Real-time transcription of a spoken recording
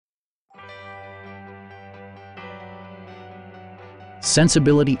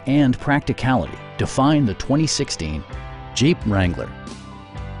Sensibility and practicality define the 2016 Jeep Wrangler.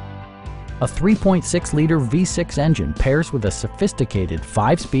 A 3.6-liter V6 engine pairs with a sophisticated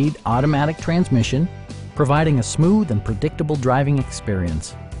 5-speed automatic transmission, providing a smooth and predictable driving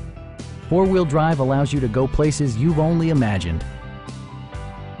experience. Four-wheel drive allows you to go places you've only imagined.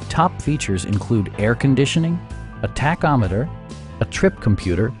 Top features include air conditioning, a tachometer, a trip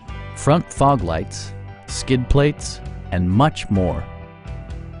computer, front fog lights, skid plates, and much more.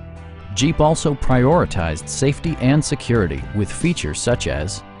 Jeep also prioritized safety and security with features such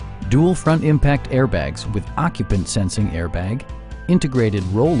as dual front impact airbags with occupant sensing airbag, integrated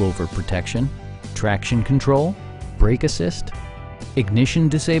rollover protection, traction control, brake assist, ignition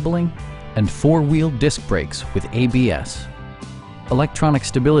disabling, and four-wheel disc brakes with ABS. Electronic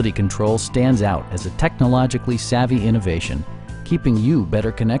stability control stands out as a technologically savvy innovation, keeping you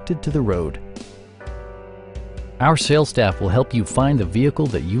better connected to the road. Our sales staff will help you find the vehicle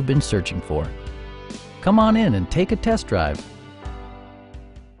that you've been searching for. Come on in and take a test drive.